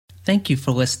Thank you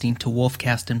for listening to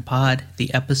Wolfcast and Pod,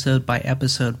 the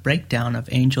episode-by-episode breakdown of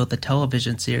Angel the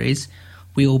television series.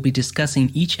 We will be discussing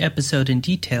each episode in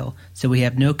detail, so we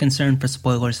have no concern for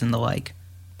spoilers and the like.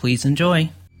 Please enjoy.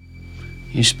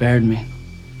 You spared me.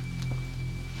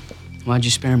 Why'd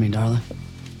you spare me, darling?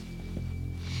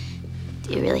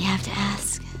 Do you really have to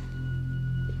ask?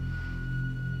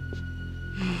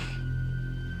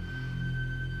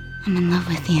 I'm in love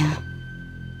with you.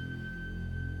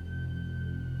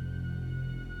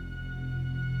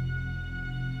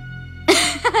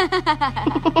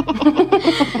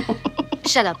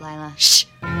 Shut up, Lila. Shh.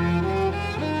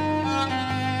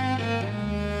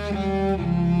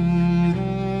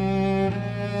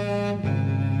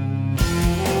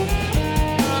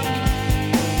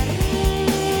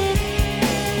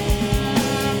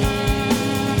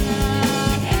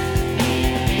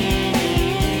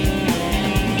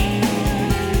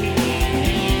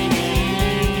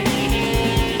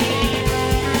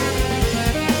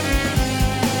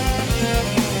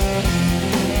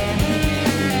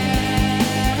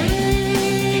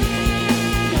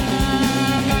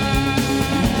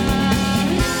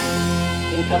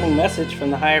 Incoming message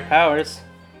from the higher powers.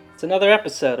 It's another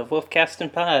episode of Wolfcast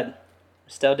and Pod. We're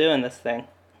still doing this thing.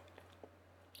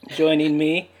 Joining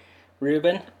me,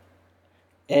 Ruben,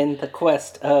 in the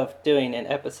quest of doing an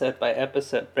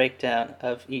episode-by-episode breakdown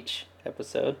of each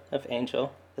episode of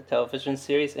Angel, the television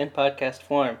series, in podcast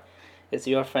form, is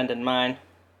your friend and mine.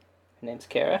 Her name's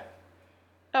Kara.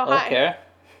 Oh, Hello, hi. Kara.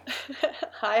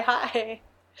 Hi.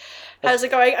 How's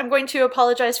it going? I'm going to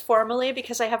apologize formally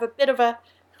because I have a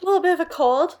little bit of a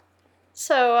cold.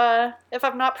 So, if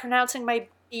I'm not pronouncing my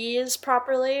B's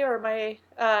properly, or my,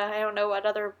 I don't know what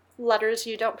other letters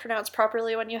you don't pronounce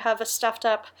properly when you have a stuffed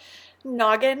up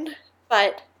noggin,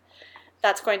 but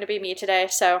that's going to be me today.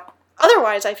 So,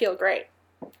 otherwise I feel great.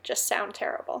 Just sound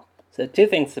terrible. So 2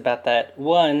 things about that.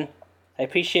 1, I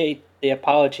appreciate the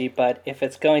apology, but if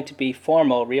it's going to be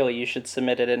formal, really, you should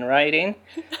submit it in writing.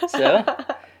 So,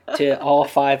 to all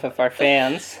 5 of our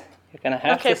fans, you're going to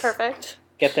have Okay, to perfect.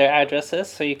 get their addresses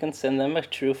so you can send them a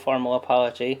true formal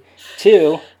apology.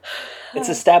 2, it's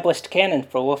established canon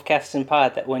for Wolfcast and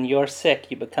Pod that when you're sick,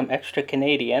 you become extra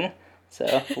Canadian.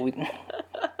 So,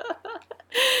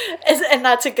 And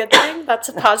that's a good thing? That's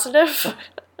a positive?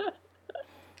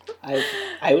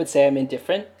 I would say I'm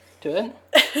indifferent to it.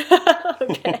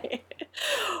 Okay.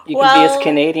 You can be as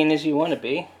Canadian as you want to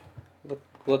be.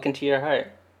 Look into your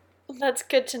heart. That's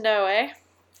good to know, eh?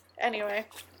 Anyway.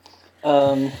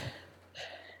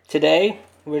 Today,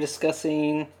 we're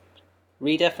discussing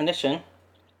Redefinition,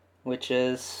 which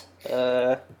is,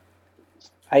 I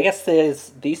guess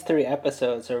these 3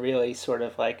 episodes are really sort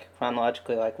of like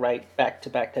chronologically like right back to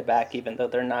back to back, even though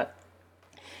they're not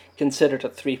considered a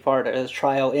 3-parter. As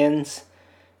trial ends,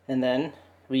 and then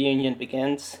reunion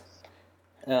begins,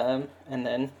 and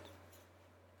then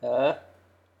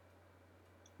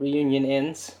reunion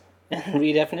ends, and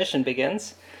redefinition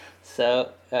begins.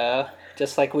 So,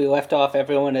 just like we left off,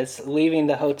 everyone is leaving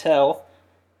the hotel,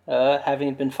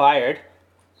 having been fired.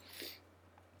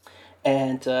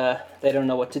 And they don't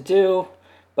know what to do,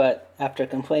 but after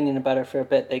complaining about it for a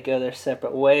bit, they go their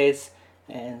separate ways.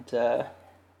 And the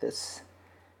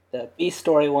B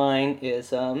storyline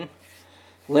is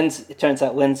Lindsay. It turns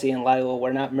out Lindsay and Lila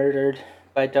were not murdered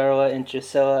by Darla and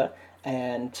Drusilla,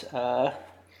 and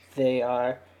they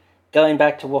are going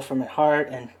back to Wolfram and Hart,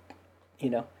 and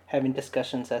having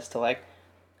discussions as to like,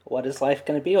 what is life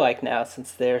going to be like now,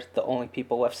 since they're the only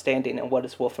people left standing, and what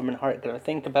is Wolfram and Hart going to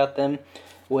think about them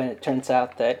when it turns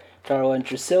out that Darla and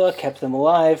Drusilla kept them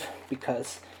alive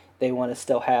because they want to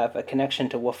still have a connection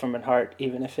to Wolfram and Hart,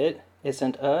 even if it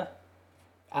isn't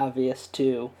obvious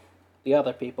to the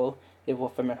other people in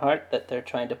Wolfram and Hart that they're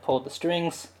trying to pull the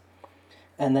strings.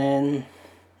 And then,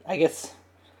 I guess,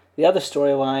 the other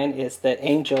storyline is that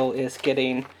Angel is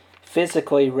getting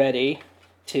physically ready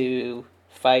to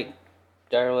fight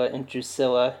Darla and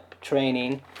Drusilla,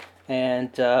 training, and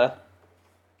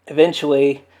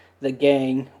eventually the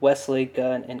gang, Wesley,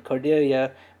 Gunn, and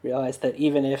Cordelia, realize that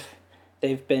even if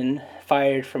they've been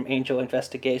fired from Angel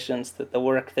Investigations, that the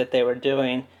work that they were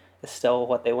doing is still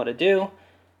what they want to do,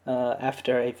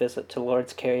 after a visit to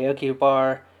Lord's Karaoke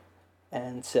Bar.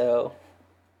 And so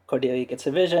Cordelia gets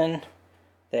a vision.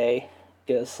 They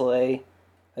go slay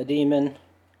a demon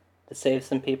to save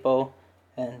some people,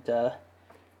 and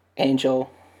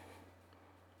Angel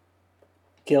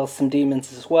kills some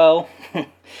demons as well.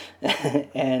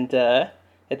 And at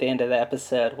the end of the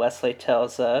episode, Wesley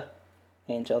tells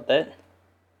Angel that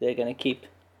they're going to keep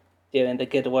doing the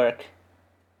good work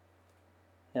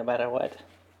no matter what.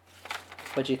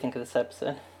 What do you think of this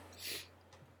episode?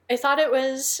 I thought it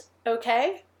was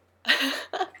okay.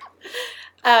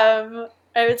 I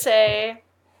would say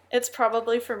it's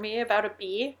probably for me about a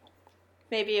B,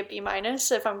 maybe a B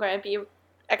minus if I'm going to be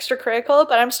extra critical,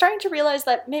 but I'm starting to realize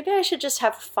that maybe I should just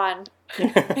have fun.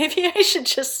 Maybe I should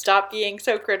just stop being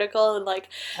so critical and like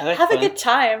have fun. a good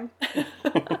time.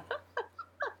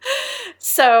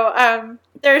 So,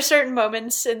 there are certain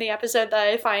moments in the episode that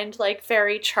I find like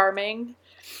very charming,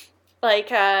 like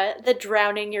the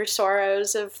drowning your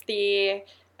sorrows of the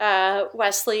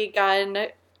Wesley Gunn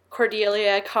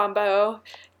Cordelia combo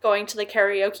going to the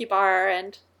karaoke bar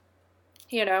and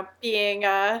being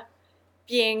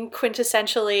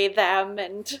quintessentially them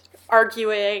and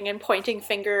arguing and pointing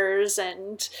fingers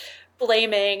and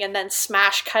blaming and then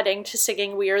smash cutting to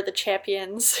singing "We Are the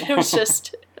Champions." It was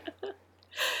just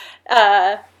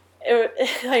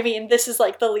I mean, this is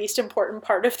like the least important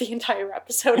part of the entire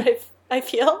episode, I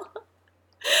feel.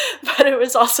 But it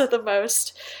was also the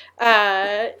most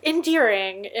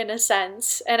endearing in a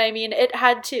sense. And I mean,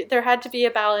 there had to be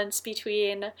a balance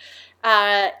between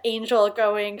Angel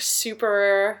going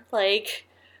super like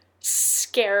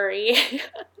scary,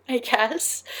 I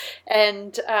guess,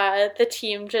 and the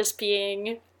team just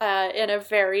being in a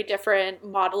very different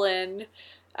maudlin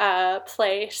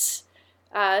place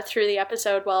through the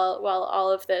episode while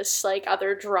all of this like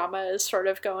other drama is sort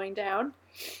of going down.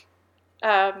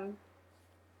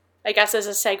 I guess as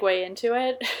a segue into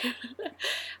it.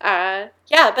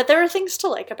 Yeah, but there are things to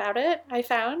like about it, I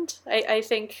found. I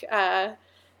think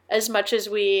as much as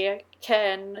we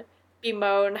can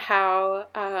bemoan how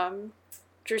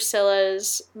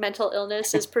Drusilla's mental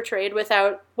illness is portrayed with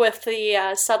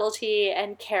the subtlety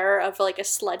and care of like a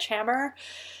sledgehammer,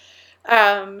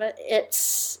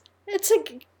 it's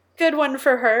a good one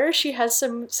for her. She has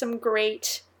some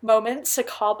great moments, a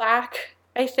callback,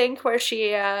 I think, where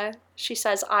she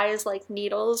says eyes like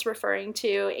needles, referring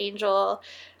to Angel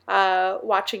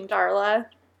watching Darla.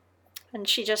 And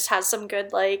she just has some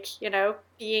good, like,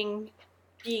 being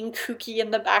kooky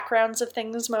in the backgrounds of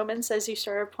things moments, as you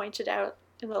sort of pointed out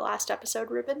in the last episode,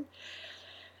 Ruben.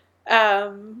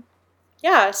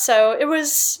 Yeah, so it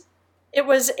was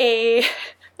a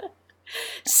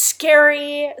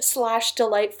scary /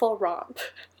 delightful romp.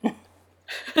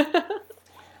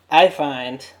 I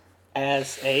find,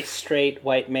 as a straight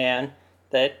white man,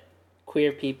 that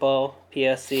queer people,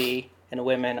 POC, and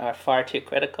women are far too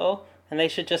critical, and they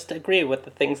should just agree with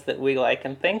the things that we like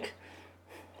and think.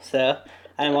 So,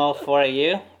 I'm all for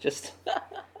you, just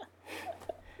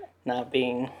not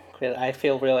being critical. I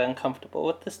feel really uncomfortable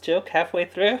with this joke halfway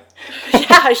through.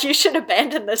 Yeah, you should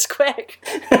abandon this quick.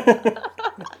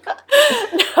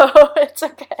 No, it's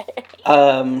okay.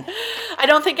 I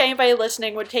don't think anybody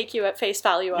listening would take you at face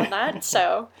value on that,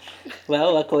 so...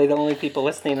 Well, luckily the only people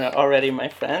listening are already my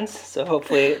friends, so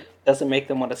hopefully it doesn't make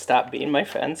them want to stop being my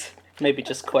friends. Maybe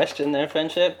just question their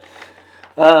friendship.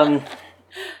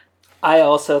 I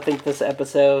also think this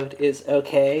episode is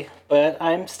okay, but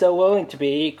I'm still willing to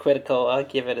be critical. I'll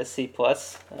give it a C+.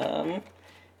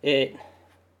 It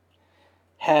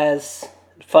has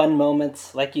fun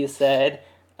moments, like you said,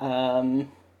 and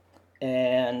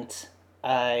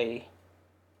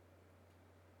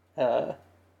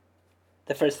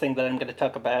the first thing that I'm going to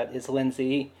talk about is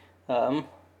Lindsay,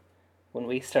 when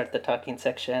we start the talking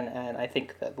section, and I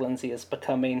think that Lindsay is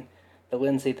becoming the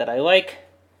Lindsay that I like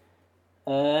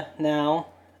now,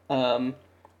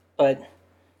 but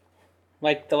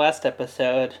like the last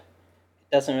episode,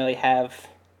 it doesn't really have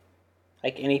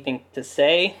like anything to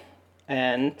say,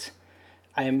 and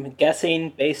I'm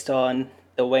guessing based on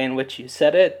the way in which you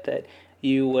said it that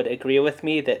you would agree with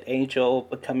me that Angel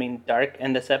becoming dark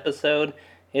in this episode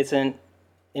isn't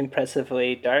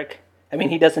impressively dark. I mean,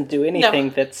 he doesn't do anything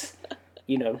that's,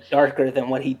 darker than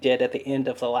what he did at the end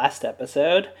of the last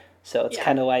episode, so it's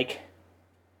kind of like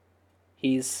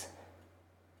he's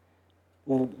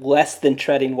less than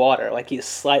treading water, like he's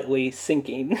slightly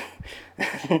sinking.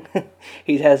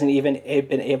 He hasn't even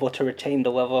been able to retain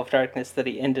the level of darkness that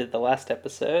he ended the last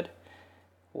episode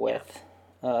with.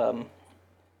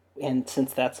 And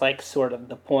since that's like sort of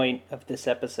the point of this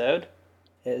episode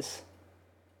is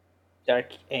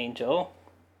Dark Angel,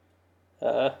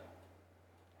 I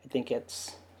think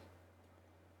it's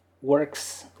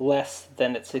works less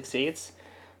than it succeeds.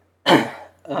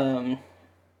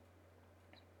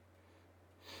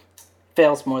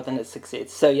 Fails more than it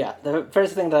succeeds. So yeah, the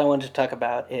first thing that I wanted to talk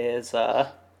about is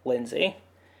Lindsay,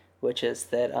 which is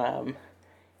that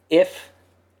if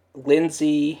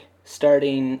Lindsay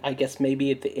starting, I guess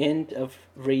maybe at the end of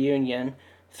Reunion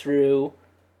through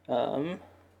the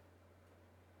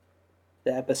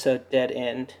episode Dead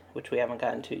End, which we haven't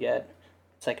gotten to yet,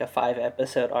 it's like a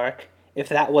 5-episode arc. if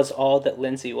that was all that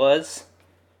Lindsay was,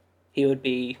 he would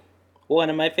be one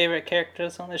of my favorite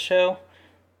characters on the show.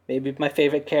 Maybe my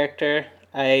favorite character.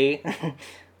 I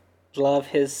love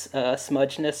his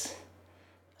smudgeness.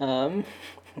 Um,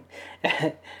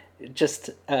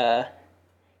 just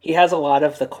he has a lot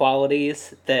of the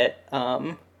qualities that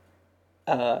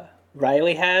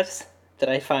Riley has that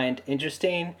I find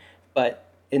interesting, but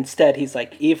instead he's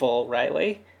like evil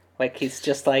Riley. Like he's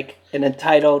just like an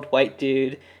entitled white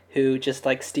dude who just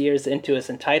like steers into his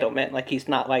entitlement. Like he's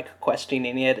not like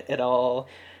questioning it at all,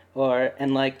 or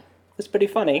and like it's pretty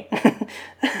funny.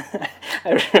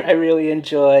 I really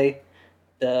enjoy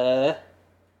the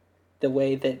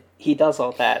way that he does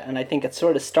all that, and I think it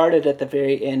sort of started at the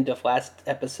very end of last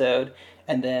episode,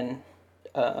 and then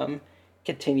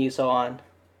continues on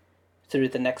through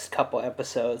the next couple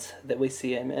episodes that we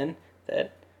see him in.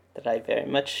 That I very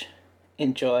much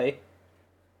enjoy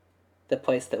the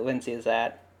place that Lindsay is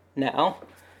at now,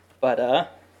 but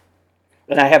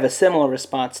and I have a similar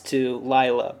response to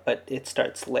Lila, but it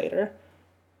starts later,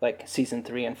 like season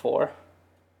 3 and 4,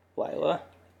 Lila,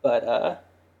 but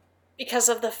Because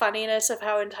of the funniness of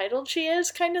how entitled she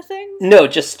is, kind of thing? no,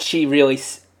 just she really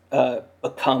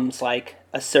becomes like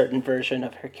a certain version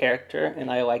of her character,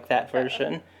 and I like that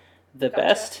version the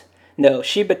best. No,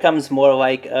 she becomes more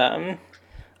like a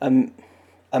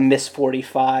Miss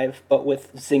 45, but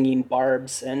with zinging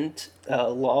barbs and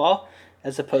law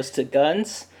as opposed to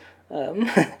guns. And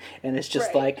it's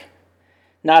just like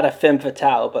not a femme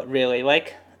fatale, but really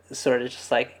like sort of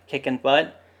just like kicking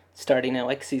butt. Starting in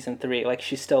like season 3, like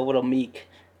she's still a little meek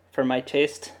for my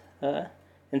taste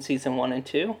in season 1 and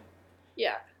 2.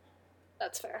 Yeah,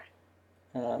 that's fair.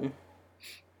 What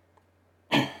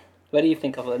do you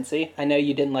think of Lindsay? I know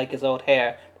you didn't like his old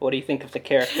hair, but what do you think of the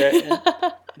character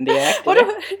and the actor?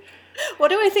 What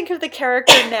do I think of the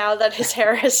character now that his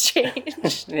hair has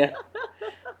changed? Yeah.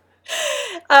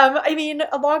 I mean,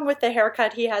 along with the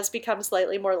haircut, he has become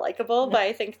slightly more likable, but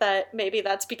I think that maybe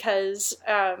that's because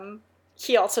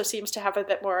he also seems to have a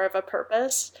bit more of a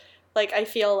purpose. Like, I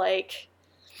feel like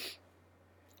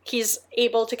he's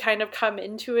able to kind of come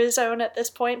into his own at this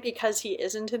point because he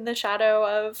isn't in the shadow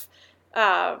of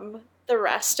the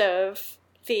rest of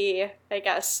the, I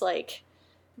guess, like,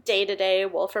 day-to-day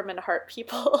Wolfram and Hart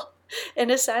people, in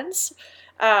a sense.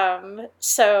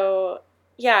 So,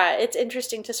 yeah, it's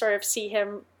interesting to sort of see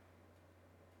him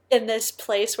in this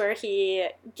place where he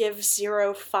gives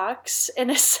zero fucks, in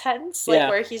a sense. Like,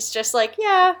 where he's just like,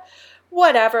 yeah,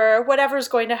 whatever's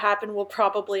going to happen will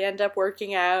probably end up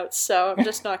working out, so I'm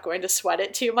just not going to sweat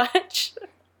it too much.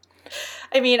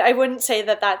 I mean, I wouldn't say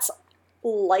that that's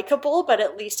likable, but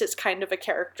at least it's kind of a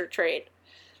character trait.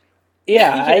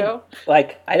 Yeah,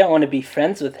 I don't want to be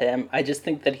friends with him. I just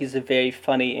think that he's a very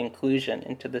funny inclusion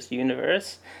into this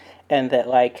universe, and that,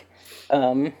 like,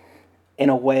 in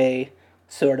a way,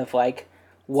 sort of like,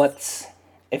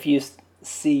 if you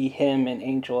see him and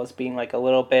Angel as being like a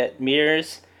little bit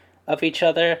mirrors of each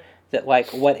other, that like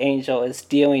what Angel is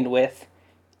dealing with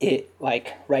it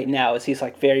like right now is he's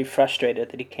like very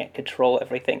frustrated that he can't control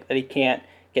everything, that he can't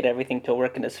get everything to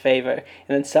work in his favor.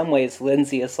 And in some ways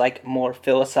Lindsay is like more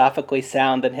philosophically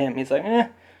sound than him. He's like,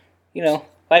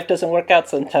 life doesn't work out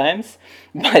sometimes.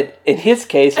 But in his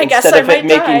case, instead of it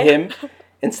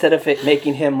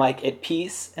making him like at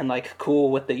peace and like cool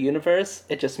with the universe,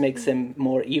 it just makes him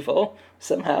more evil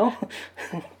somehow.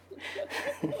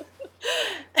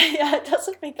 Yeah, it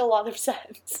doesn't make a lot of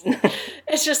sense.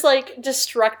 It's just like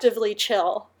destructively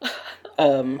chill.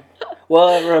 Well,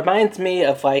 it reminds me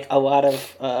of like a lot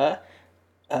of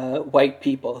white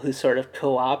people who sort of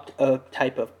co-opt a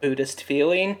type of Buddhist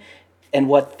feeling, and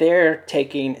what they're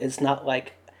taking is not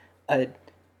like a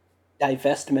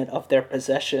divestment of their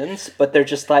possessions, but they're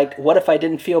just like, what if I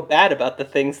didn't feel bad about the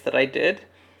things that I did?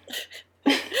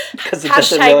 Because it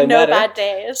doesn't really matter. No bad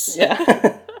days.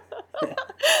 Yeah.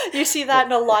 You see that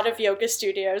in a lot of yoga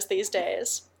studios these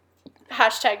days. #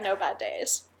 no bad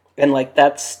days. And like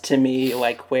that's to me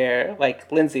like where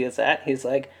like Lindsay is at. He's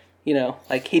like,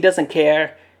 like he doesn't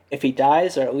care if he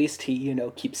dies, or at least he,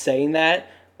 keeps saying that.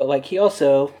 But like he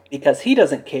also, because he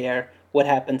doesn't care what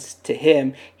happens to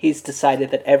him, he's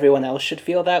decided that everyone else should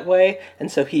feel that way, and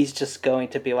so he's just going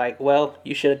to be like, well,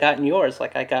 you should have gotten yours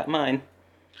like I got mine.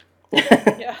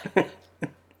 Yeah.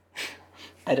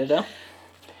 I don't know.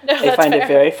 No, I find it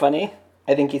very funny.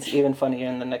 I think he's even funnier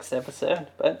in the next episode,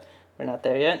 but we're not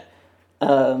there yet.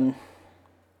 Yeah.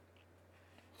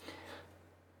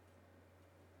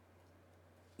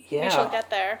 We shall get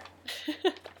there.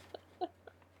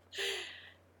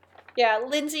 Yeah,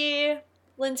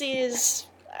 Lindsay's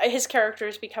character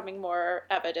is becoming more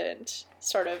evident,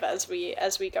 sort of as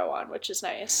we go on, which is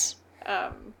nice.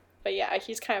 But yeah,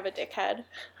 he's kind of a dickhead.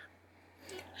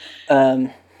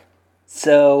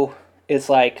 So it's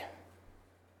like,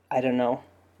 I don't know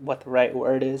what the right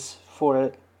word is for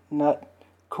it. Not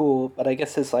cool, but I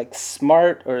guess it's like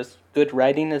smart or as good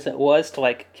writing as it was to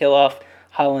like kill off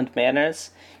Holland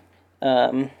Manners.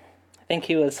 I think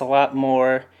he was a lot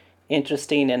more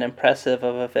interesting and impressive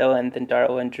of a villain than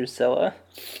Darla and Drusilla.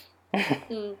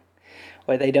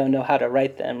 Or they don't know how to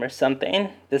write them or something.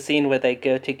 The scene where they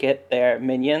go to get their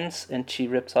minions and she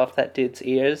rips off that dude's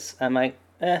ears, I'm like,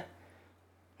 eh.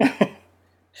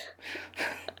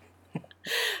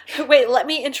 Wait, let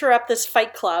me interrupt this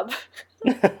fight club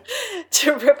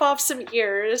to rip off some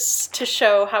ears to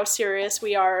show how serious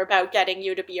we are about getting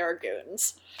you to be our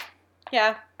goons.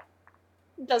 Yeah.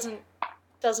 Doesn't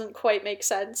quite make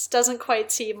sense. Doesn't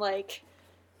quite seem like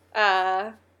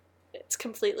it's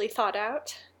completely thought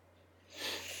out.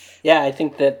 Yeah, I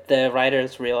think that the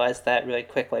writers realized that really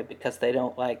quickly because they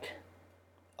don't like,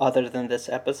 other than this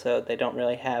episode, they don't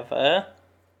really have a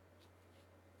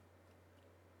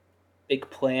big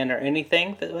plan or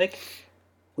anything that like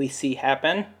we see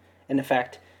happen. And in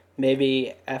fact,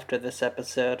 maybe after this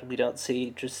episode, we don't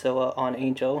see Drusilla on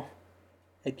Angel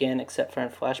again, except for in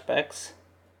flashbacks.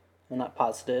 I'm not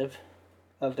positive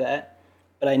of that,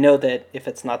 but I know that if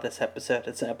it's not this episode,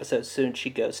 it's an episode soon. She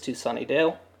goes to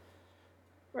Sunnydale.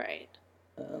 Right.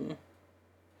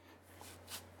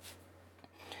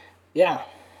 Yeah.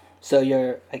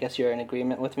 So I guess you're in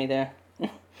agreement with me there.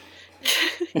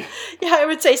 Yeah, I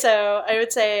would say so. I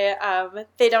would say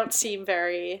they don't seem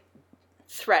very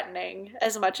threatening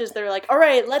as much as they're like, all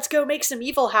right, let's go make some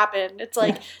evil happen. It's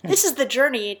like, this is the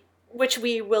journey which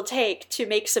we will take to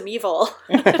make some evil.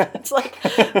 It's like,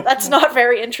 that's not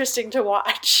very interesting to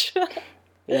watch.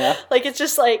 Yeah. Like, it's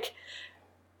just like,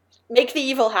 make the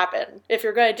evil happen. If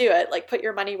you're going to do it, like, put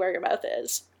your money where your mouth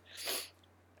is.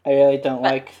 I really don't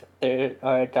like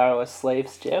our Darla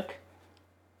slaves joke.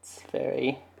 It's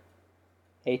very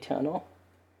atonal.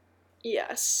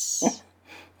 Yes.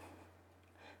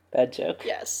 Bad joke.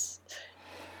 Yes.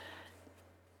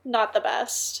 Not the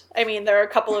best. I mean, there are a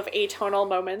couple of atonal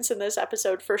moments in this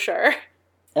episode for sure.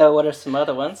 Oh, what are some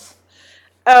other ones?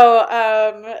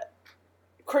 Oh,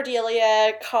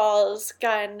 Cordelia calls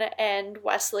Gunn and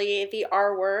Wesley the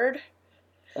R word.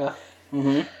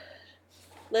 Mm-hmm.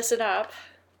 Listen up,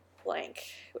 blank,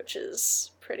 which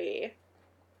is pretty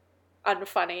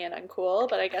unfunny and uncool,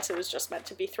 but I guess it was just meant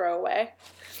to be throwaway.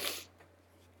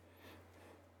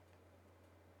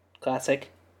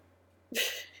 Classic.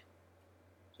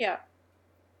 Yeah.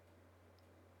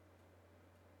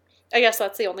 I guess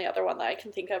that's the only other one that I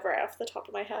can think of right off the top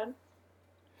of my head.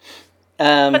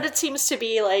 But it seems to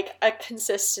be like a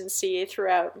consistency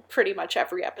throughout pretty much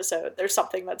every episode. There's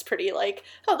something that's pretty like,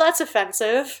 oh, that's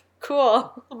offensive.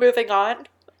 Cool. Moving on.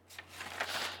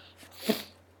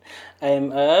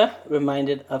 I'm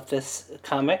reminded of this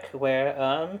comic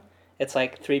where it's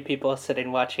like three people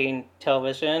sitting watching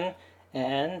television,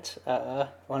 and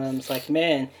one of them's like,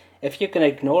 man, if you can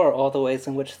ignore all the ways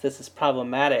in which this is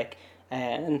problematic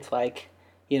and like,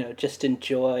 just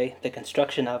enjoy the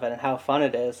construction of it and how fun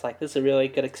it is, like, this is a really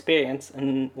good experience.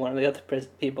 And one of the other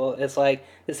people is like,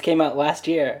 this came out last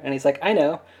year, and he's like, I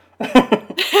know.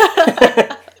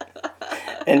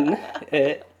 And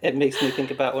it makes me think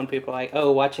about when people are like,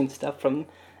 oh, watching stuff from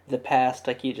the past,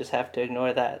 like, you just have to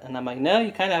ignore that. And I'm like, no,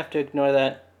 you kind of have to ignore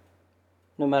that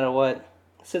no matter what.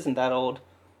 This isn't that old.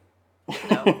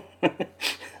 No.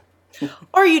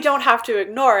 Or you don't have to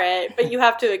ignore it, but you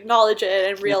have to acknowledge it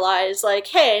and realize, like,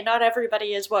 hey, not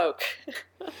everybody is woke.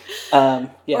 Yeah,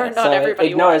 or not so everybody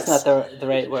ignore was. is not the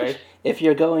right word. If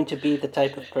you're going to be the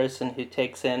type of person who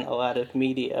takes in a lot of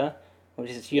media,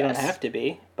 which is you don't have to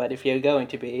be, but if you're going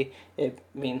to be, it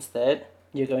means that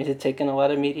you're going to take in a lot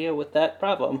of media with that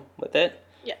problem with it.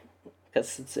 Yeah.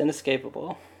 Because it's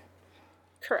inescapable.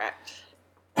 Correct.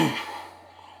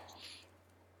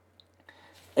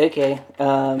 Okay,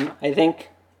 I think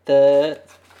the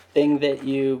thing that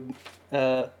you,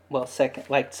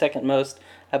 second most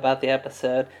about the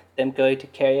episode, them going to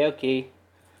karaoke,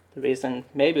 the reason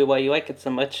maybe why you like it so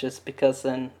much is because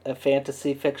in a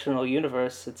fantasy fictional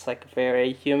universe, it's like a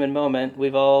very human moment.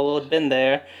 We've all been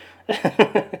there.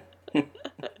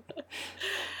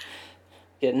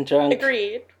 Getting drunk.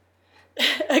 Agreed.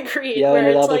 Agreed. Yelling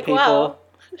where at it's other like, people. wow.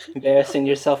 Embarrassing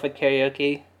yourself at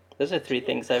karaoke. Those are 3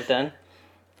 things I've done.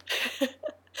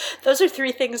 Those are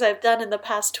 3 things I've done in the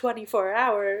past 24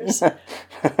 hours. No,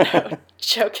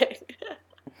 joking.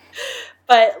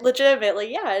 But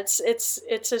legitimately, yeah,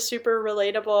 it's a super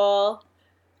relatable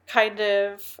kind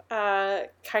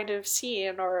of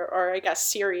scene or I guess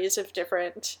series of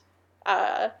different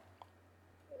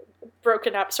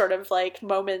broken up sort of like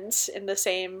moments in the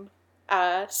same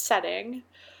setting.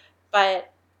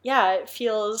 But yeah, it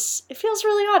feels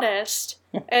really honest.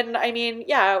 And I mean,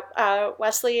 yeah,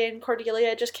 Wesley and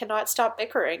Cordelia just cannot stop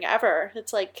bickering ever.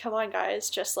 It's like, come on, guys,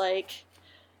 just like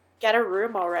get a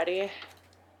room already.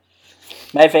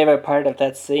 My favorite part of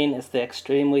that scene is the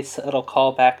extremely subtle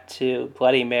callback to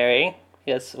Bloody Mary.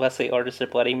 Yes, Wesley orders a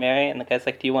Bloody Mary, and the guy's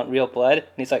like, "Do you want real blood?" And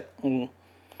he's like, "Mm."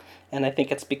 And I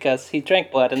think it's because he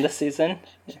drank blood in this season.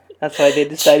 That's why they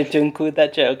decided to include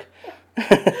that joke.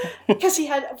 Because he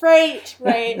had right.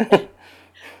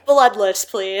 Bloodless,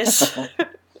 please.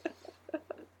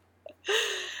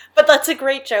 But that's a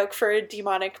great joke for a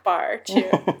demonic bar too,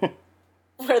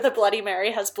 where the Bloody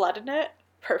Mary has blood in it.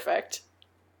 Perfect.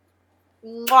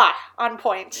 Mwah! On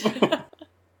point.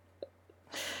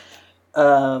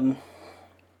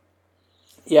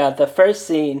 Yeah, the first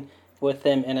scene with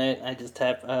him in it, I just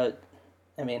have, I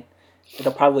mean,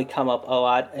 it'll probably come up a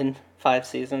lot in 5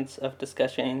 seasons of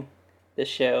discussing this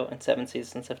show and 7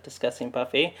 seasons of discussing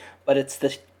Buffy, but it's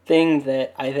the thing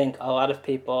that I think a lot of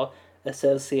people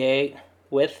associate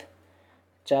with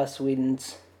Joss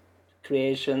Whedon's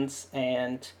creations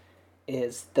and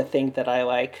is the thing that I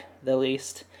like the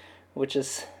least, which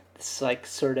is this like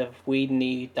sort of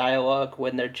Whedon-y dialogue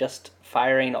when they're just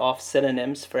firing off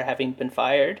synonyms for having been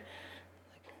fired.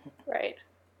 Right.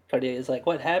 Cordelia's like,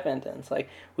 "What happened?" And it's like,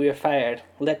 "We were fired,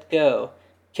 let go,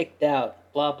 kicked out,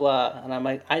 blah blah." And I'm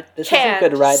like, "This isn't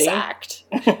good writing." Sacked.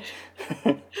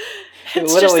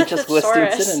 It's literally just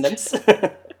listing synonyms.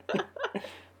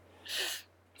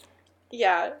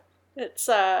 Yeah, it's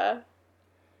I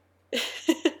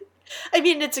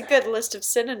mean, it's a good list of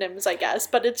synonyms, I guess,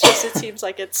 but it seems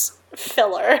like it's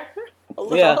filler. A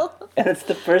little. Yeah, and it's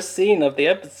the first scene of the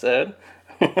episode.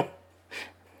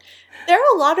 There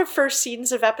are a lot of first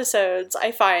scenes of episodes,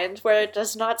 I find, where it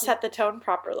does not set the tone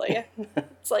properly.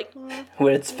 It's like...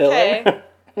 where it's filler. Okay.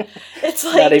 It's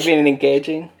like... Not even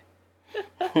engaging.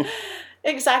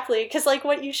 Exactly, because like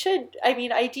what you should... I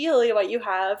mean, ideally what you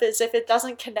have is if it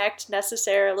doesn't connect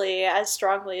necessarily as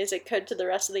strongly as it could to the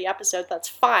rest of the episode, that's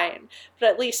fine. But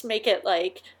at least make it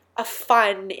like a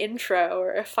fun intro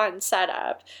or a fun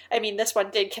setup. I mean, this one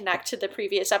did connect to the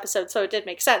previous episode, so it did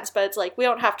make sense, but it's like we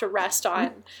don't have to rest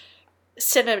on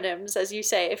synonyms, as you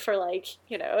say, for like,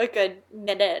 you know, a good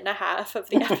minute and a half of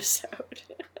the episode.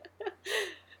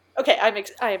 Okay,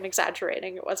 I am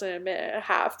exaggerating. It wasn't a minute and a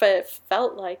half, but it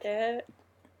felt like it.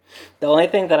 The only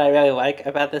thing that I really like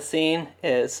about this scene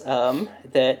is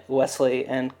that Wesley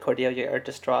and Cordelia are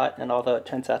distraught, and although it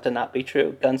turns out to not be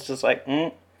true, Gunn's just like,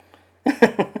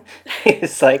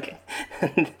 he's like,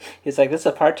 this is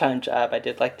a part-time job. I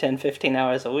did like 10, 15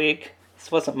 hours a week.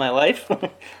 This wasn't my life.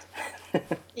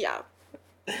 Yeah.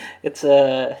 It's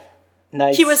a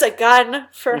nice... He was a gun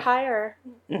for hire,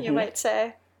 you might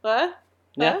say. What?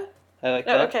 Yeah, huh? I like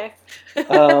Oh, that. okay.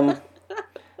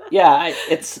 Yeah,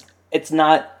 it's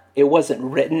not... It wasn't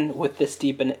written with this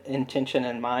deep intention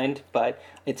in mind, but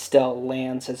it still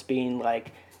lands as being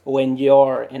like, when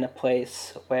you're in a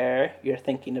place where you're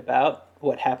thinking about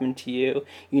what happened to you,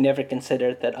 you never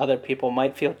considered that other people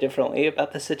might feel differently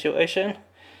about the situation.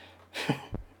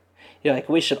 You're like,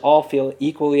 we should all feel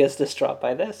equally as distraught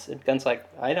by this. And Gunn's like,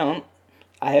 I don't.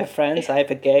 I have friends, I have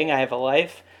a gang, I have a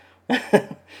life.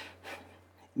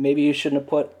 Maybe you shouldn't have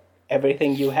put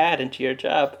everything you had into your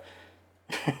job.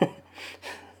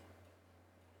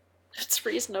 It's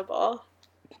reasonable.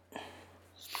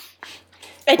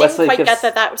 I didn't quite get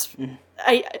that was...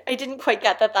 I didn't quite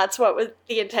get that that's what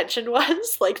the intention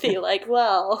was. Like, the, like,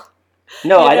 well...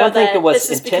 No, I don't think it was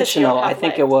intentional. I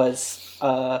think it was...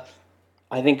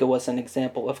 I think it was an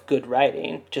example of good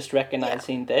writing, just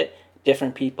recognizing that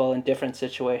different people in different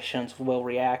situations will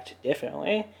react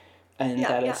differently, and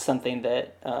that is something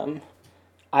that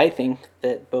I think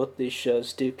that both these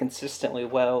shows do consistently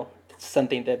well. It's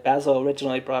something that Basil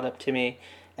originally brought up to me,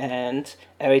 and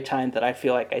every time that I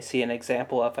feel like I see an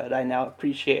example of it, I now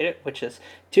appreciate it, which is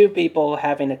two people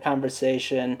having a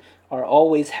conversation are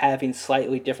always having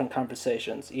slightly different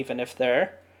conversations, even if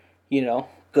they're, you know,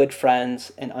 good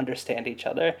friends and understand each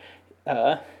other.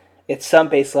 At some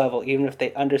base level, even if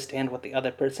they understand what the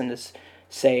other person is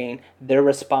saying, they're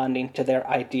responding to their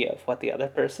idea of what the other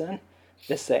person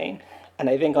is saying. And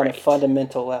I think on a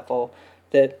fundamental level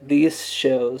that these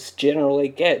shows generally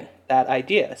get that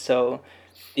idea. So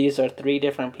these are 3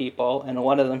 different people, and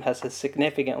one of them has a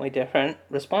significantly different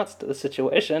response to the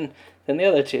situation than the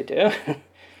other 2 do.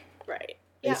 Right.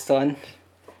 Based on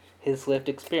his lived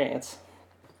experience.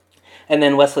 And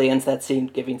then Wesley ends that scene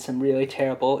giving some really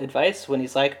terrible advice when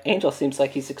he's like, Angel seems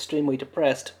like he's extremely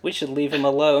depressed. We should leave him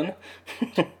alone.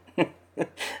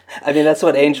 I mean, that's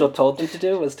what Angel told them to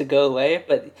do, was to go away,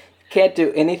 but you can't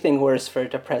do anything worse for a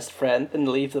depressed friend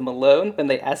than leave them alone when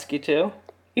they ask you to.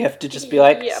 You have to just be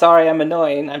like, Yep. sorry, I'm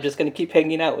annoying. I'm just going to keep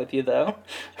hanging out with you, though.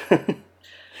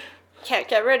 Can't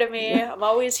get rid of me. I'm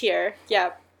always here.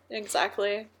 Yeah,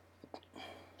 exactly.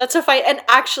 That's a fight. And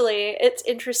actually, it's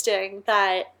interesting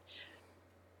that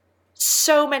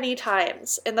so many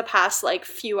times in the past, like,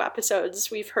 few episodes,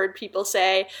 we've heard people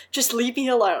say, just leave me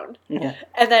alone. Yeah.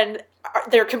 And then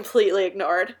they're completely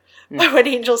ignored. But when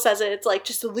Angel says it, it's like,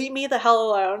 just leave me the hell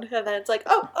alone. And then it's like,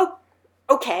 oh,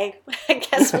 okay. I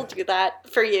guess we'll do that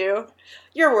for you.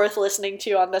 You're worth listening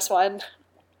to on this one.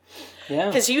 Yeah.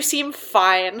 Because you seem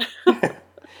fine.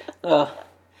 I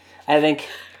think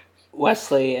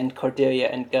Wesley and Cordelia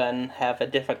and Gunn have a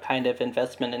different kind of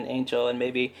investment in Angel, and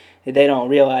maybe they don't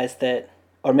realize that,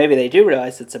 or maybe they do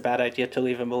realize it's a bad idea to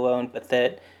leave him alone, but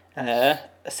that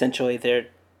essentially they're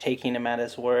taking him at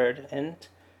his word and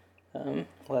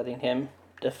letting him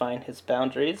define his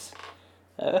boundaries,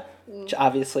 which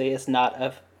obviously is not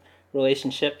a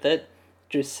relationship that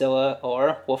Drusilla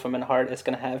or Wolfram Hart is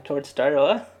going to have towards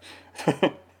Darla.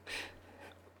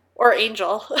 Or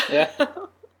Angel. Yeah.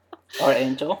 Or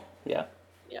Angel, yeah.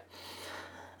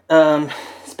 Yeah.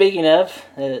 Speaking of,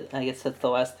 I guess that's the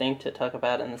last thing to talk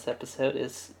about in this episode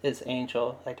is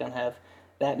Angel. I don't have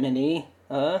that many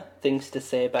things to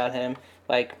say about him.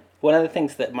 Like, one of the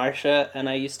things that Marcia and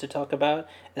I used to talk about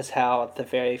is how the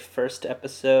very first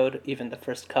episode, even the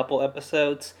first couple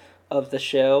episodes of the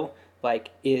show, like,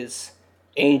 is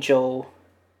Angel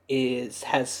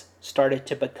has started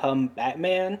to become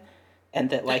Batman, and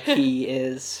that, like, he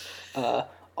is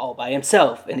all by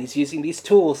himself, and he's using these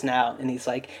tools now, and he's,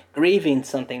 like, grieving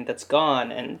something that's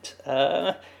gone, and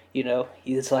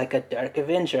he's like a Dark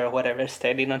Avenger or whatever,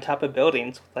 standing on top of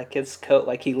buildings with, like, his coat,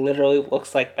 like, he literally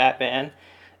looks like Batman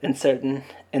in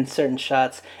certain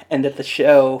shots, and that the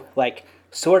show, like,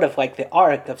 sort of like the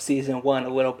arc of season 1 a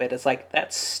little bit, is like,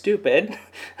 that's stupid.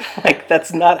 Like,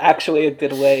 that's not actually a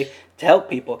good way to help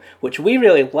people, which we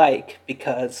really like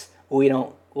because we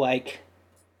don't like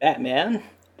Batman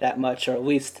that much, or at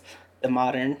least the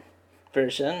modern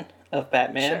version of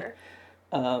Batman.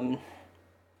 Sure.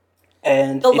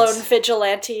 And The lone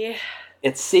vigilante.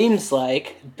 It seems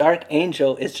like Dark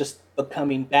Angel is just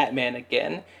becoming Batman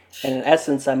again. And in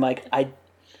essence, I'm like, I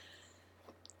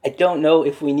don't know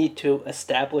if we need to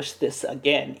establish this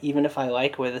again, even if I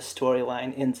like where the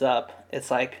storyline ends up. It's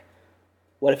like,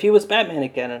 what if he was Batman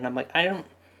again? And I'm like, I don't...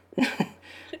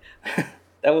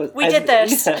 We did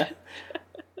this. Yeah.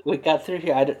 We got through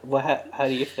here. How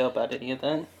do you feel about any of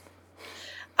that?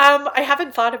 I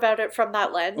haven't thought about it from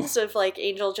that lens of, like,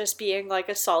 Angel just being, like,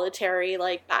 a solitary,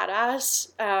 like,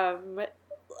 badass,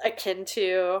 akin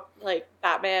to, like,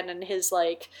 Batman and his,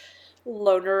 like,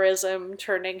 lonerism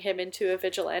turning him into a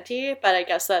vigilante, but I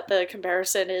guess that the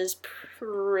comparison is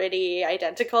pretty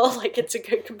identical. Like, it's a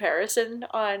good comparison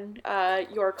on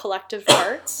your collective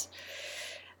parts.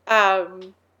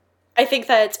 I think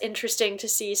that it's interesting to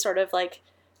see sort of, like,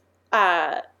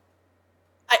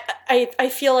 I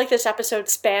feel like this episode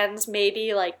spans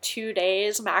maybe like 2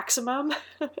 days maximum.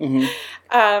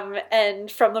 Mm-hmm.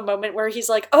 And from the moment where he's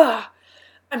like, "Ugh,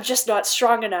 I'm just not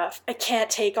strong enough. I can't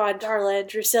take on Darla and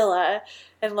Drusilla."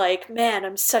 And like, man,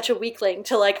 I'm such a weakling,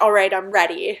 to like, all right, I'm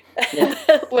ready. Yeah.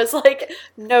 It was like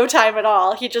no time at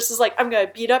all. He just was like, I'm going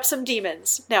to beat up some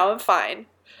demons. Now I'm fine.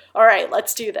 All right,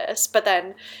 let's do this. But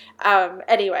then,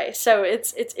 anyway, so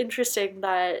it's interesting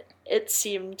that it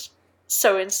seemed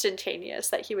so instantaneous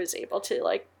that he was able to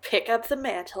like pick up the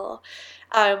mantle.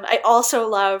 I also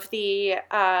love the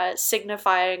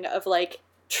signifying of like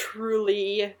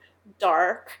truly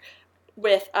dark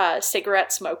with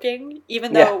cigarette smoking,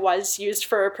 even though it was used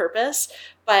for a purpose.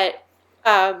 But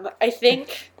I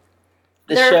think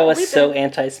the show is so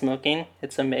anti-smoking.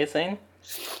 It's amazing.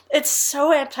 It's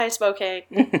so anti-smoking.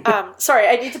 Sorry,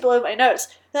 I need to blow my nose.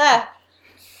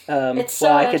 It's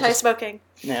so anti-smoking.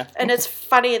 Yeah. And it's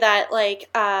funny that, like,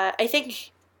 I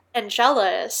think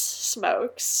Angelus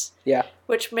smokes. Yeah.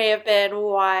 Which may have been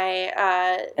why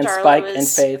and Darla Spike was... and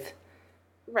Faith.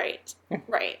 Right.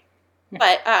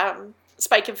 But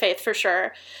Spike and Faith, for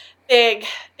sure. Big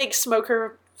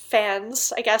smoker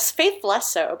fans, I guess. Faith less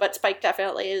so, but Spike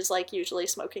definitely is, like, usually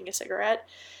smoking a cigarette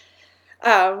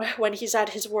when he's at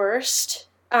his worst.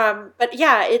 But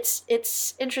yeah,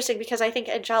 it's interesting because I think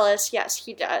Angelus, yes,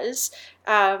 he does.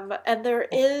 And there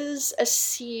is a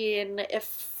scene,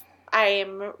 if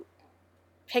I'm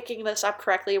picking this up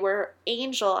correctly, where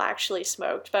Angel actually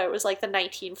smoked, but it was like the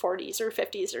 1940s or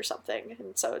 50s or something.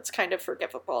 And so it's kind of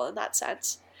forgivable in that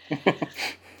sense.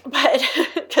 But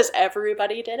because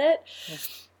everybody did it.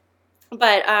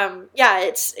 But yeah,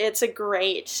 it's a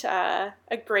great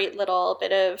little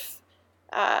bit of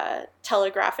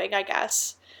telegraphing, I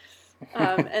guess,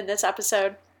 in this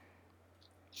episode.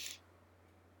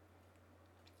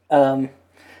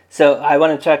 So I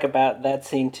want to talk about that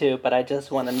scene too, but I just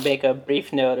want to make a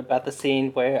brief note about the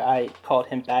scene where I called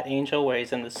him Bat Angel, where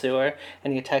he's in the sewer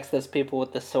and he attacks those people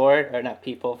with the sword, or not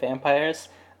people, vampires.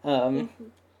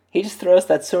 He just throws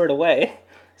that sword away.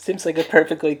 Seems like a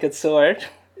perfectly good sword.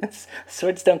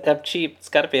 Swords don't come cheap. It's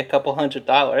got to be a couple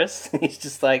 $100. He's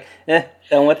just like,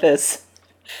 done with this.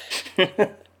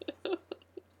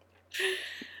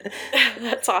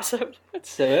 That's awesome.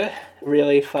 It's a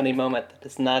really funny moment that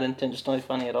is not intentionally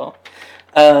funny at all.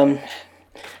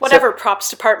 Whatever, props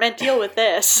department, deal with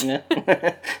this. Yeah.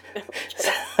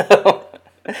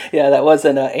 Yeah, that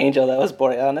wasn't Angel, that was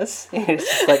Boreanaz. He's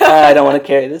just like, I don't want to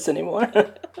carry this anymore.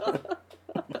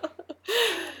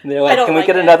 And they're like, can we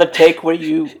get another take where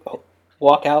you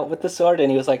walk out with the sword? And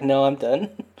he was like, no, I'm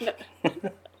done.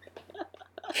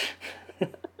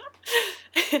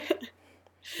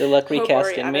 Good luck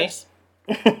recasting me.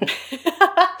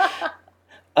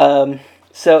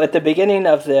 So at the beginning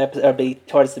of the episode,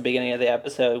 towards the beginning of the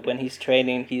episode, when he's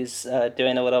training, he's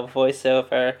doing a little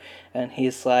voiceover, and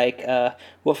he's like,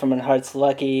 Wolfram and Hart's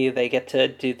lucky, they get to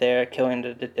do their killing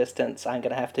at a distance, I'm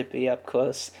gonna have to be up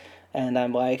close. And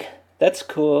I'm like, that's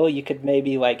cool, you could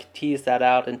maybe like tease that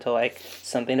out into like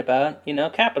something about,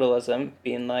 capitalism,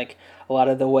 being like a lot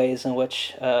of the ways in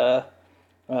which, I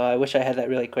wish I had that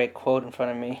really great quote in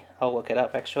front of me, I'll look it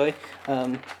up actually.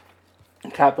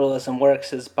 Capitalism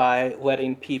works is by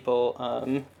letting people,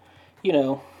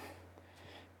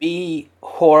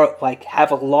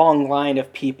 have a long line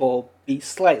of people be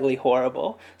slightly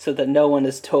horrible, so that no one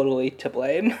is totally to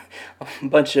blame. A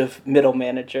bunch of middle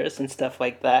managers and stuff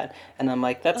like that, and I'm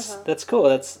like, that's cool.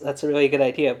 That's a really good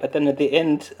idea. But then at the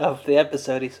end of the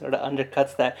episode, he sort of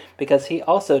undercuts that because he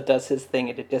also does his thing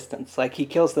at a distance. Like he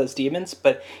kills those demons,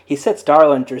 but he sets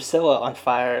Darla and Drusilla on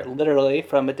fire literally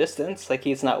from a distance. Like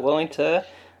he's not willing to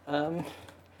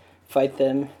fight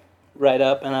them right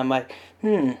up, and I'm like,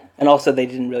 And also they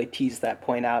didn't really tease that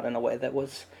point out in a way that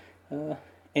was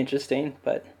interesting,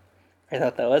 but I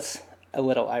thought that was a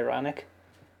little ironic.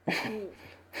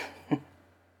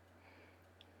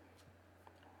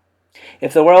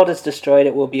 If the world is destroyed,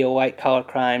 it will be a white-collar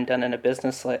crime done in a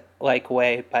business-like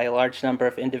way by a large number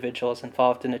of individuals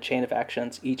involved in a chain of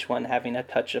actions, each one having a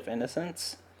touch of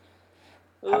innocence.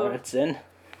 Howard Zinn.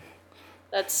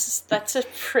 That's a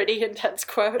pretty intense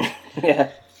quote.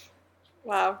 Yeah.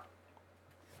 Wow.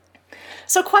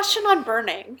 So, question on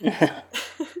burning.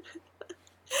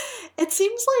 It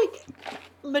seems like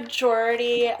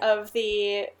majority of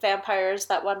the vampires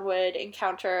that one would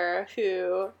encounter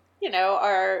who,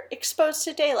 are exposed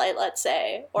to daylight, let's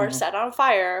say, or set on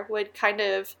fire, would kind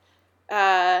of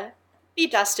be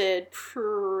dusted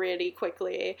pretty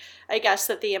quickly. I guess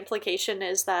that the implication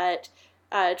is that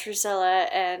Drusilla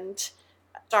and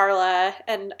Darla,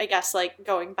 and I guess like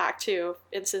going back to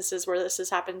instances where this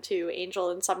has happened to Angel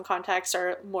in some contexts,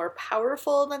 are more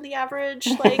powerful than the average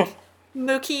like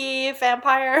Mookie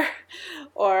vampire,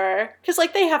 or because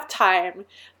like they have time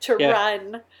to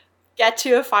run, get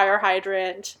to a fire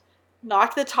hydrant,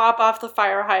 knock the top off the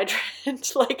fire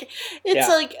hydrant. Like it's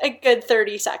like a good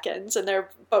 30 seconds and they're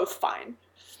both fine.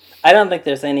 I don't think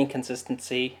there's any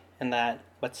consistency in that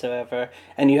whatsoever,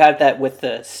 and you have that with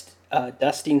the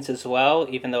dustings as well,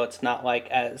 even though it's not like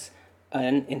as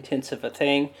intensive a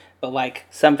thing, but like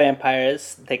some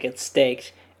vampires, they get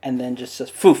staked and then just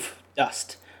poof,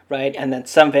 dust, right? And then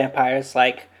some vampires,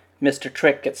 like Mr.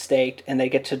 Trick, get staked and they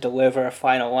get to deliver a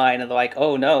final line and they're like,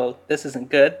 oh no, this isn't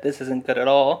good at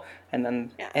all, and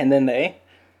then they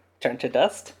turn to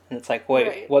dust, and it's like,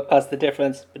 wait, what caused the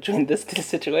difference between these two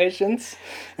situations?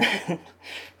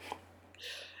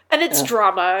 And it's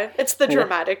drama. It's the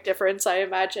dramatic difference, I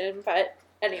imagine. But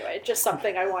anyway, just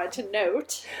something I wanted to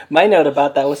note. My note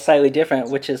about that was slightly different,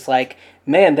 which is like,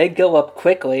 man, they go up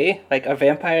quickly. Like, are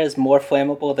vampires more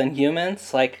flammable than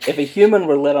humans? Like, if a human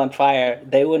were lit on fire,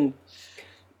 they wouldn't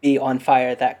be on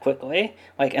fire that quickly.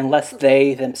 Like, unless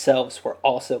they themselves were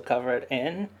also covered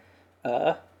in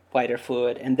lighter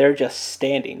fluid, and they're just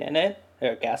standing in it,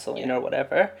 or gasoline or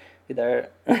whatever.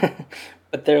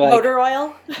 But they're like... Motor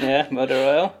oil? Yeah, motor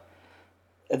oil.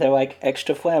 They're like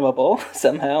extra flammable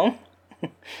somehow.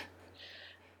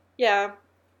 Yeah.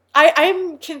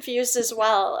 I'm confused as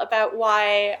well about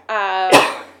why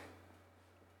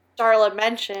Darla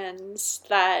mentions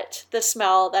that the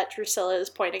smell that Drusilla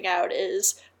is pointing out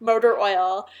is motor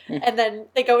oil, and then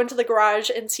they go into the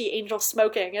garage and see Angel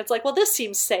smoking. It's like, well, this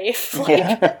seems safe.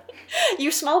 Like,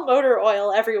 you smell motor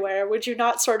oil everywhere. Would you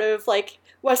not sort of, like,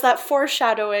 was that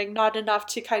foreshadowing not enough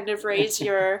to kind of raise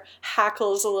your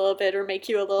hackles a little bit or make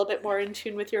you a little bit more in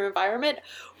tune with your environment?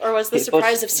 Or was the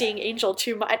surprise of seeing Angel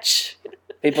too much?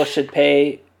 People should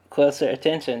pay closer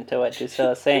attention to what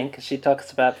Drusilla is saying, because she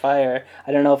talks about fire.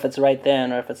 I don't know if it's right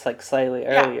then or if it's like slightly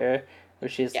earlier, where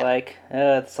she's like,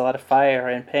 oh, it's a lot of fire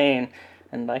and pain,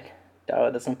 and like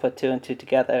Darla doesn't put two and two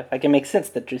together. Like, it makes sense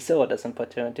that Drusilla doesn't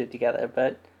put two and two together,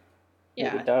 but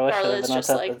maybe Darla should have been on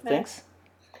top of things.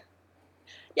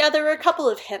 Yeah, there were a couple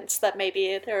of hints that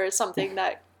maybe there was something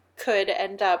that could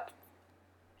end up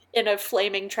in a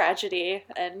flaming tragedy,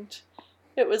 and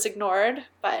it was ignored.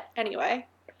 But anyway,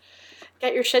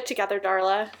 get your shit together,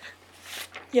 Darla.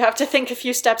 You have to think a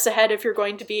few steps ahead if you're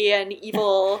going to be an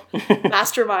evil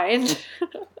mastermind.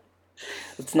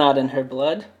 It's not in her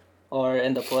blood, or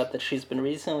in the blood that she's been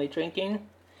recently drinking.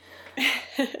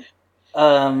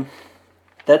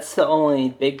 That's the only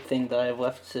big thing that I have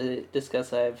left to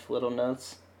discuss. I have little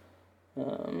notes.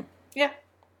 Yeah.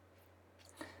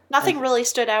 Nothing really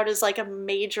stood out as like a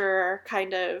major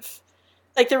kind of...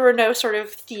 Like, there were no sort of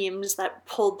themes that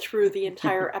pulled through the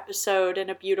entire episode in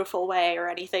a beautiful way or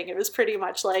anything. It was pretty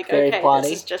much like, very okay, plotty.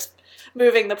 This is just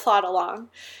moving the plot along.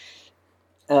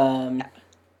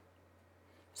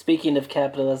 Speaking of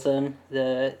capitalism,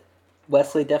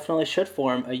 Wesley definitely should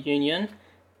form a union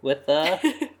with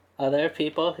other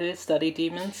people who study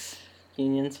demons.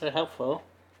 Unions are helpful.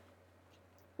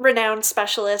 Renowned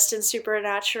specialist in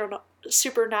supernatural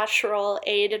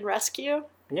aid and rescue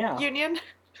union.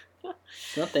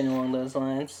 Something along those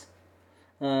lines.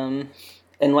 And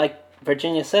like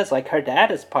Virginia says, like, her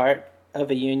dad is part of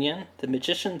a union. The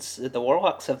magicians, the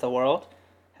warlocks of the world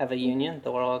have a union.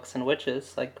 The warlocks and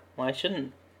witches. Like, why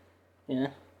shouldn't? Yeah.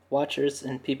 Watchers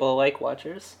and people like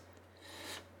watchers.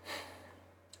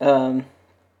 Good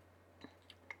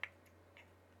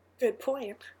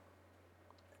point.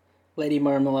 Lady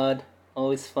Marmalade,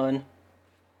 always fun.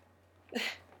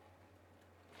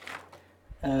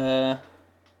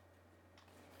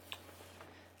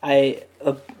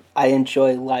 I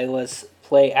enjoy Lila's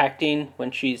play acting when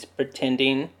she's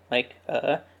pretending like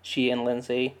she and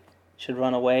Lindsay should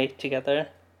run away together,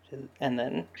 and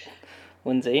then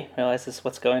Lindsay realizes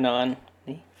what's going on.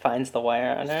 He finds the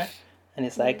wire on her, and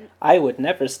he's like, "I would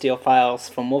never steal files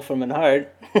from Wolfram and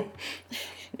Hart."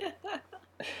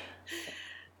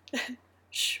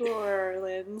 Sure,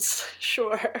 Linz.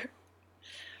 Sure.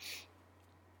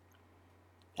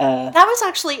 That was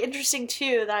actually interesting,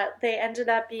 too, that they ended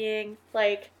up being,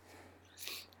 like,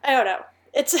 I don't know.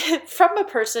 It's from a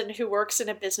person who works in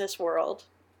a business world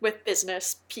with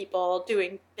business people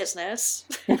doing business.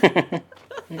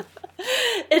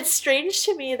 It's strange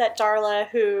to me that Darla,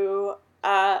 who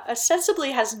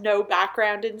ostensibly has no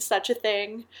background in such a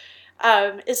thing,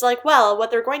 is like, well, what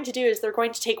they're going to do is they're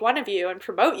going to take one of you and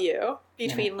promote you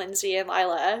between Lindsay and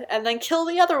Lila, and then kill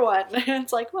the other one.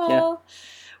 It's like, well... Yeah.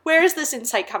 Where is this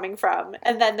insight coming from?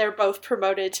 And then they're both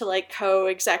promoted to, like,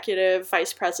 co-executive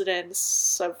vice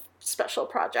presidents of special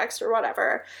projects or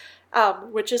whatever,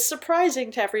 which is surprising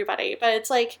to everybody. But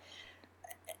it's like,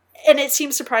 and it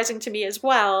seems surprising to me as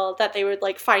well that they would,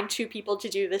 like, find two people to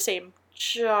do the same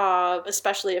job,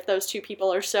 especially if those two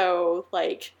people are so,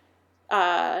 like,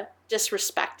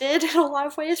 disrespected in a lot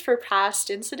of ways for past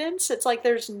incidents. It's like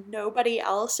there's nobody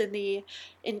else in the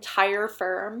entire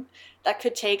firm that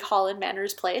could take Holland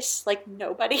Manor's place. Like,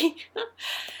 nobody.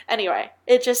 Anyway,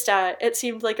 it just, it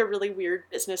seemed like a really weird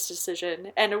business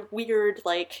decision and a weird,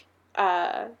 like,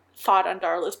 thought on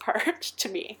Darla's part to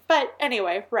me. But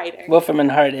anyway, writing. Wolfram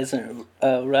and Hart isn't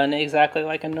run exactly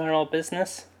like a normal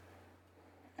business.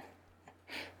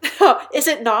 Is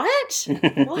it not?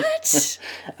 What?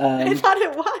 I thought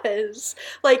it was.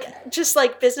 Like, just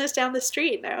like business down the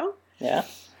street, no? Yeah.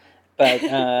 But,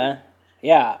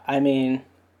 yeah, I mean,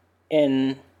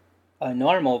 in a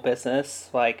normal business,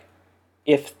 like,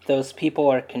 if those people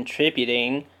are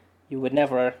contributing, you would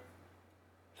never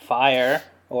fire,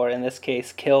 or in this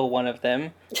case, kill one of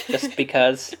them, just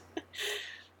because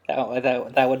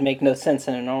that would make no sense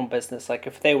in a normal business. Like,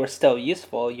 if they were still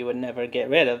useful, you would never get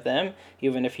rid of them,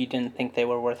 even if you didn't think they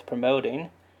were worth promoting.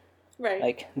 Right.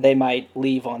 Like, they might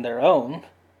leave on their own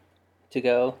to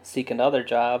go seek another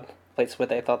job, place where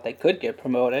they thought they could get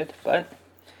promoted, but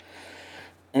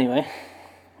anyway.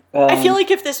 I feel like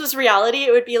if this was reality,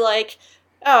 it would be like,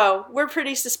 oh, we're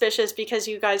pretty suspicious because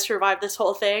you guys survived this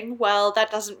whole thing. Well,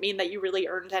 that doesn't mean that you really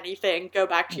earned anything. Go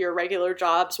back to your regular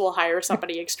jobs. We'll hire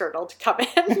somebody external to come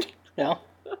in. No.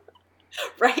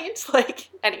 Right? Like,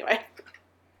 anyway.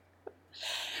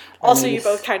 Also, mean, you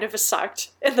both kind of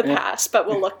sucked in the past, but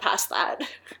we'll look past that.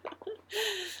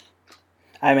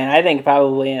 I mean, I think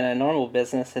probably in a normal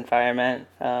business environment,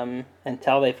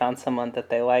 until they found someone that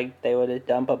they liked, they would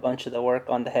dump a bunch of the work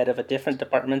on the head of a different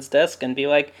department's desk and be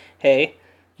like, hey,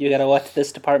 you gotta watch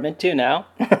this department too now.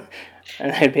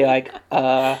 And they'd be like,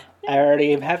 I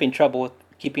already am having trouble with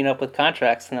keeping up with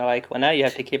contracts. And they're like, well, now you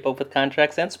have to keep up with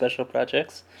contracts and special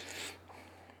projects.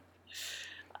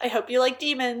 I hope you like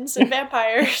demons and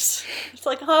vampires. It's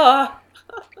like, huh.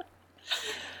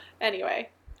 Anyway,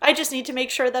 I just need to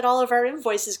make sure that all of our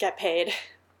invoices get paid.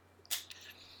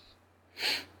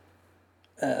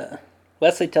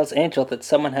 Wesley tells Angel that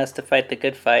someone has to fight the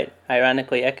good fight,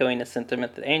 ironically echoing a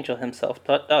sentiment that Angel himself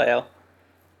taught Doyle.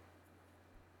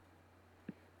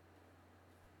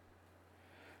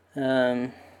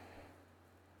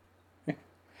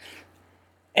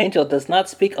 Angel does not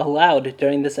speak aloud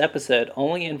during this episode,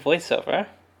 only in voiceover.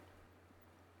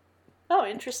 Oh,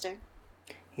 interesting.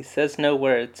 He says no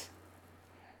words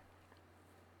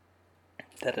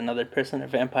that another person or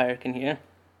vampire can hear.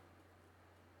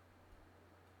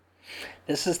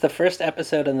 This is the first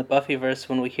episode in the Buffyverse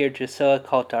when we hear Drusilla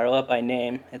call Darla by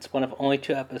name. It's one of only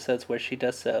 2 episodes where she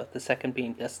does so, the second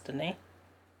being Destiny.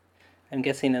 I'm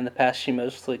guessing in the past she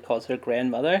mostly calls her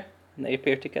grandmother when they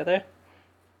appear together.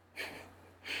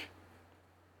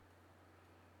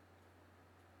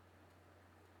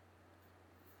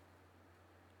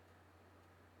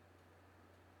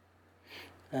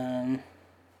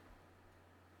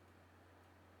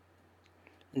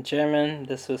 In German,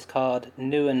 this was called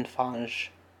Neuanfang,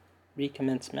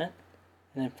 recommencement,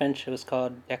 and in French it was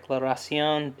called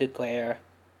Déclaration de guerre,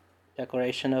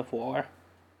 declaration of war.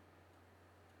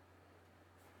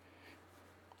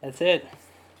 That's it.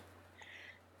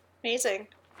 Amazing.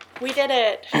 We did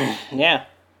it. Yeah.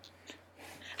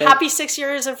 Happy 6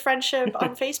 years of friendship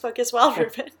on Facebook as well,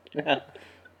 Ruben. Yeah.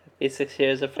 Happy 6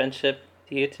 years of friendship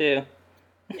to you too.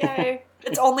 Yay.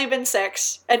 It's only been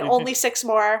 6, and only 6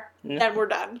 more, and we're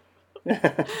done.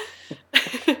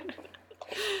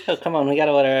 Oh, come on, we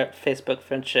gotta let our Facebook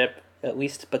friendship at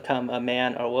least become a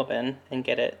man or woman and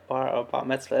get it bar or bat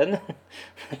mitzvah.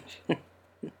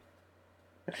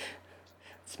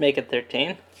 Let's make it 13,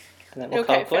 and then we'll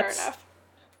call it quits.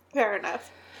 Fair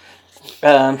enough.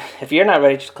 If you're not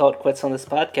ready to call it quits on this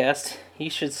podcast, you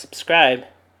should subscribe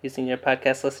using your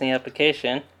podcast listening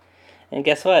application. And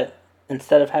guess what?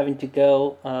 Instead of having to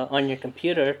go on your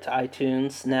computer to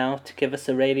iTunes now to give us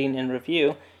a rating and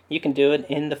review, you can do it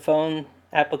in the phone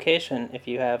application. If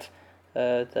you have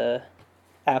the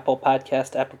Apple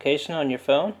Podcast application on your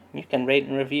phone, you can rate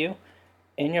and review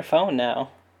in your phone now.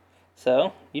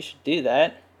 So you should do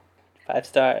that. 5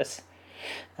 stars.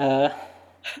 Your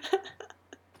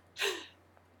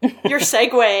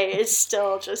segue is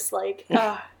still just like,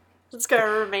 it's going to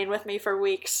remain with me for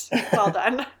weeks. Well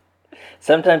done.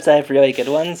 Sometimes I have really good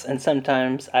ones, and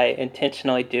sometimes I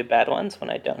intentionally do bad ones when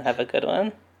I don't have a good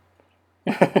one.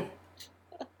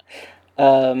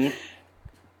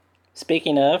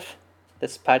 Speaking of,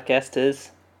 this podcast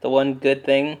is the one good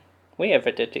thing we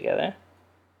ever did together.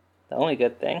 The only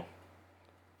good thing.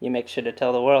 You make sure to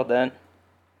tell the world that.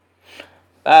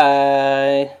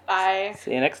 Bye. Bye.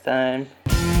 See you next time.